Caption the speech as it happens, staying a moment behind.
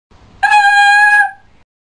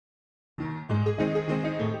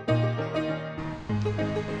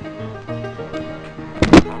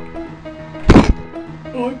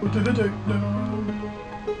I put in a tape now.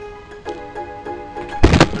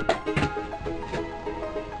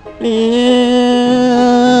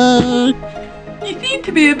 You seem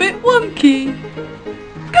to be a bit wonky.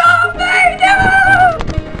 Scarface!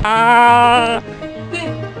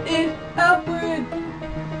 This is Alfred.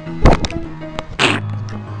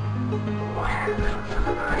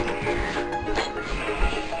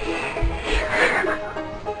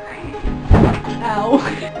 Ow.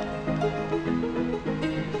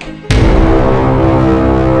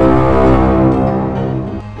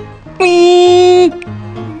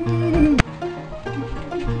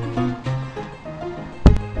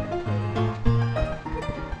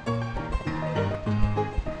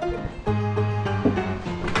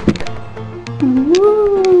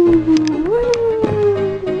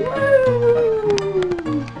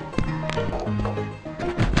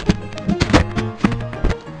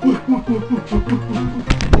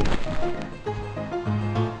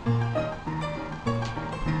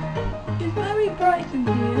 It's very bright in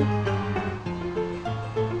here.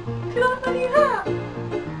 Can I have your hat?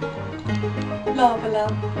 Lava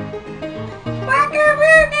lamp.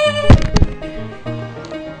 Macaroni!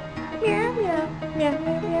 Meow meow meow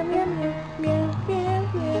meow meow meow meow meow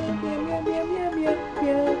meow meow meow meow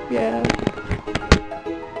meow meow.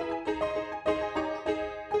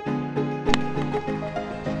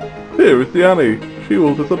 Here is the Annie. She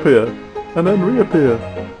will disappear and then reappear.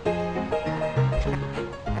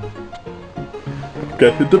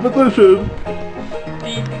 Get into position.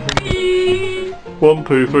 1,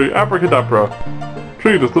 2, 3, abracadabra.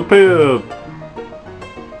 She disappeared.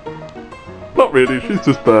 Not really, she's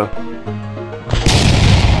just there.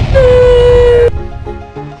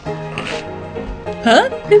 Huh?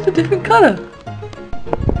 It's a different colour.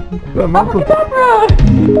 Abracadabra!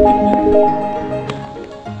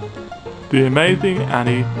 The amazing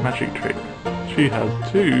Annie magic trick. She has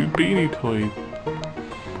 2 beanie toys.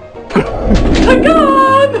 I'm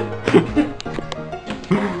gone!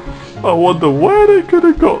 I wonder where they could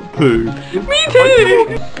have got to. Me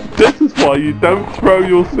too! This is why you don't throw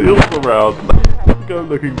your seals around. Let's go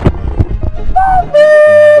looking for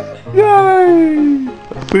them. Yay!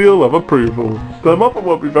 A seal of approval. Their mother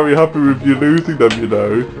won't be very happy with you losing them, you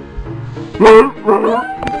know.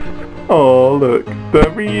 Oh look, they're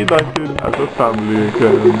reunited as a family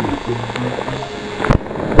again.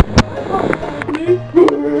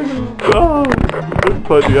 Oh, looks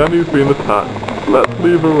like the Annie's been attacked. Let's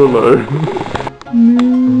leave her alone.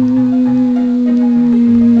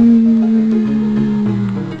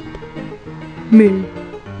 Me.